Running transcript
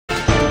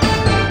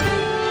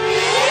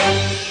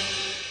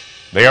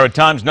They are at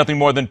times nothing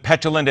more than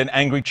petulant and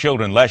angry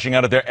children lashing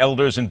out at their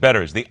elders and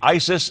betters. The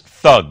ISIS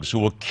thugs who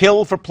will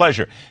kill for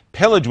pleasure,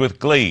 pillage with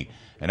glee,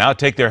 and now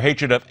take their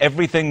hatred of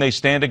everything they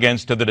stand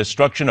against to the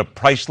destruction of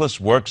priceless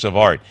works of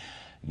art.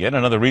 Yet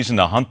another reason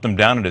to hunt them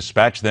down and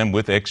dispatch them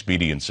with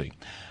expediency.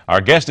 Our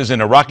guest is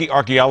an Iraqi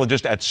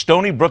archaeologist at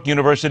Stony Brook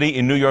University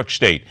in New York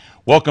State.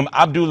 Welcome,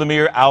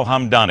 Abdulameer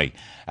al-Hamdani.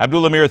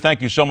 Abdulameer,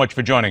 thank you so much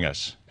for joining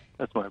us.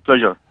 That's my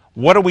pleasure.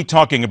 What are we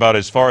talking about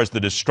as far as the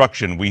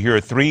destruction? We hear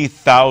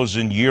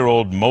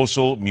 3,000-year-old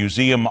Mosul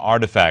museum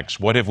artifacts.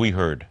 What have we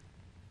heard?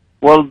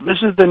 Well,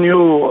 this is the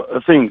new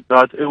thing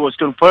that it was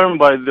confirmed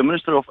by the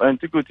Minister of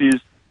Antiquities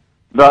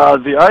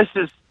that the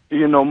ISIS,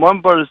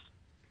 members,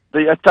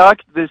 they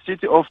attacked the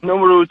city of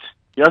Nimrud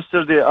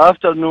yesterday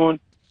afternoon.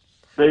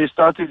 They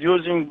started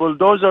using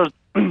bulldozers,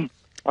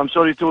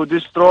 to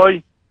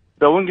destroy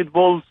the winged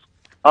bulls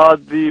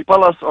at the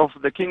palace of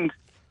the king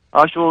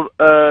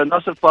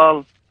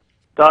Ashur-Nasrpal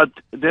that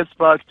dates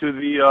back to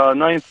the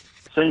 9th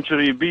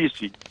century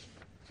BC.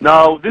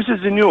 Now, this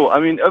is new. I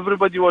mean,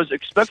 everybody was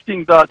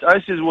expecting that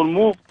ISIS will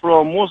move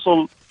from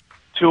Mosul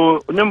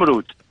to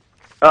Nimrud.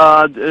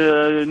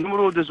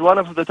 Nimrud is one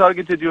of the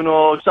targeted,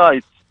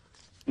 sites.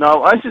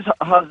 Now, ISIS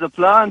has a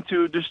plan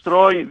to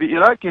destroy the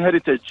Iraqi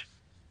heritage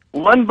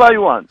one by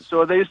one.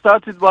 So they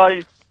started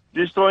by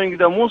destroying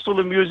the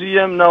Mosul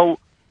museum. Now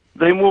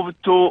they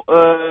moved to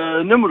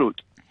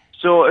Nimrud.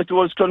 So it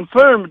was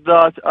confirmed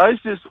that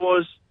ISIS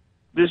was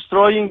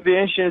destroying the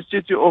ancient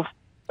city of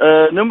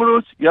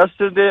Nimrud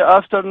yesterday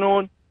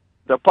afternoon,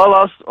 the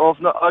palace of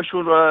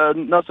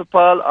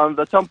Ashur-Nasrpal and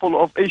the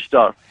temple of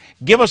Ishtar.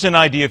 Give us an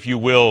idea, if you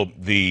will,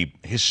 the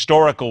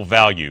historical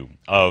value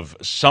of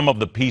some of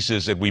the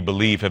pieces that we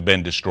believe have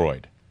been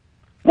destroyed.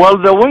 Well,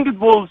 the winged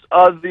bulls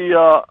at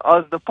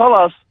the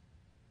palace,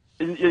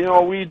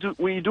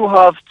 we do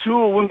have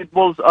two winged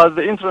bulls at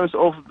the entrance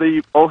of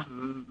the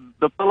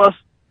palace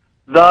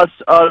that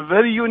are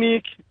very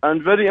unique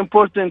and very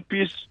important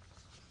piece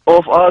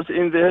of art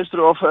in the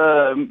history of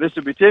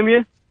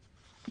Mesopotamia.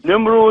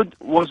 Nimrud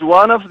was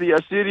one of the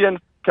Assyrian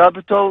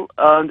capital,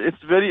 and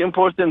it's very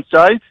important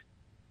site.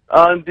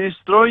 And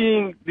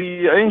destroying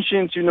the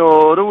ancient,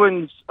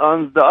 ruins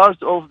and the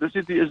art of the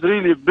city is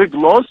really a big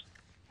loss.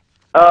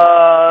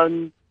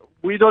 And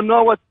we don't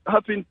know what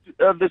happened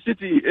to the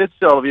city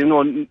itself. It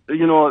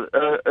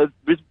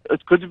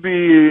could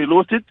be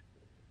looted.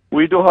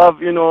 We do have,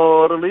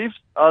 reliefs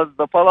at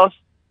the palace.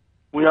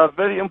 We have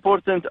very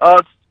important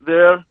art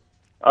there,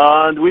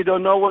 and we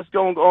don't know what's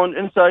going on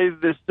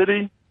inside the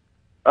city.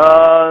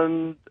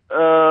 And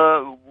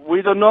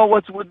we don't know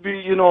what would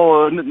be,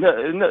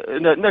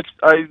 next.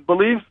 I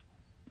believe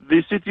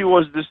the city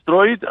was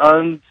destroyed,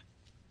 and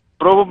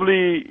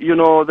probably,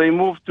 they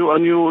moved to a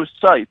new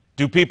site.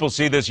 Do people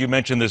see this? You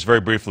mentioned this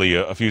very briefly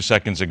a few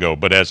seconds ago,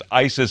 but as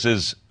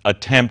ISIS's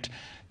attempt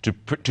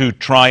to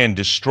try and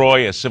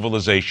destroy a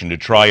civilization, to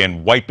try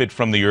and wipe it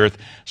from the earth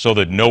so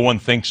that no one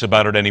thinks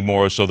about it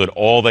anymore, so that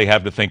all they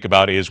have to think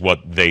about is what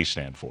they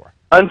stand for.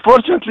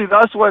 Unfortunately,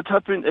 that's what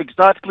happened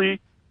exactly.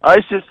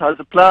 ISIS has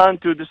a plan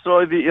to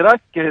destroy the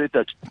Iraqi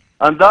heritage,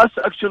 and that's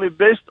actually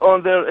based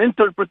on their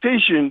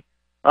interpretation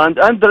and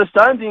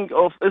understanding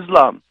of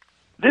Islam.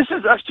 This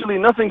is actually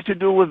nothing to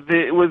do with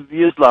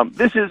the Islam.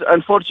 This is,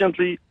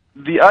 unfortunately,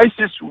 the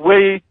ISIS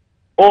way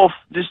of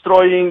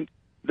destroying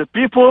the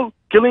people,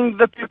 killing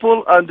the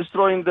people, and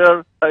destroying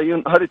their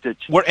heritage.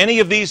 Were any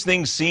of these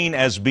things seen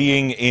as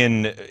being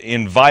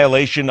in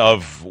violation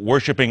of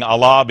worshiping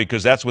Allah?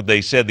 Because that's what they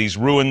said, these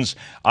ruins,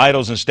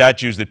 idols, and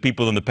statues that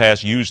people in the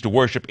past used to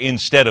worship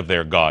instead of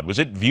their God. Was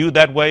it viewed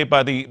that way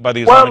by the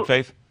Islamic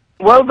faith?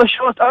 Well, the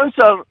short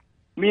answer,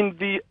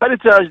 the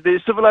heritage, the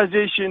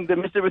civilization, the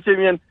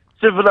Mesopotamian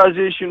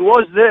civilization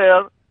was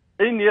there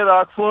in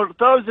Iraq for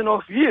thousands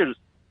of years.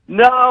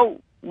 Now,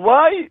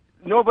 why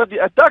nobody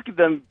attacked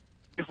them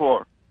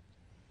before?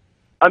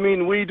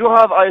 We do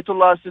have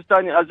Ayatollah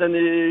Sistani as an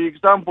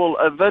example,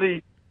 a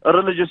very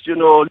religious,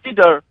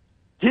 leader.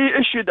 He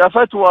issued a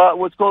fatwa,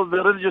 what's called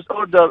the religious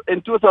order,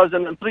 in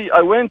 2003.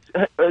 I went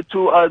to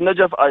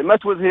Najaf, I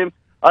met with him.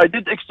 I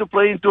did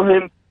explain to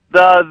him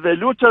that the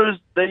looters,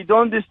 they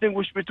don't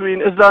distinguish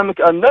between Islamic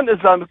and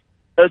non-Islamic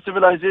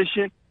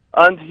civilization.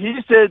 And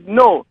he said,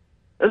 no,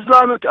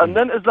 Islamic and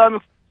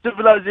non-Islamic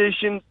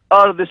civilizations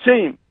are the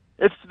same.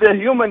 It's the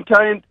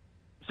humankind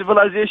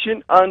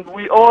civilization, and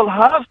we all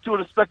have to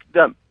respect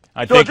them.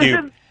 I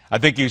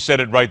think you said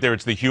it right there.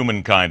 It's the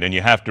humankind, and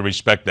you have to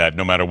respect that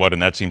no matter what,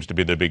 and that seems to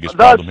be the biggest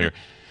problem here.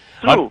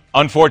 True.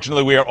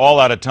 Unfortunately, we are all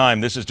out of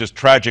time. This is just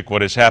tragic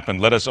what has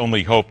happened. Let us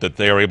only hope that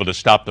they are able to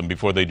stop them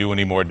before they do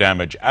any more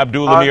damage.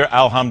 Abdulameer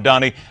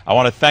al-Hamdani, I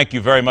want to thank you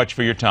very much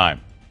for your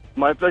time.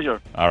 My pleasure.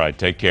 All right,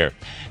 take care.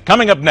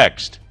 Coming up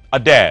next, a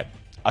dad,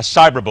 a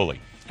cyberbully,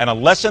 and a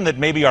lesson that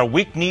maybe our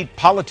weak-kneed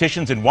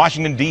politicians in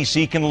Washington,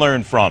 D.C. can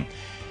learn from.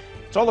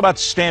 It's all about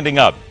standing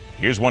up.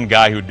 Here's one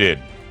guy who did.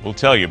 We'll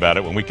tell you about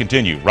it when we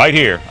continue right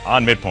here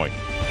on MidPoint.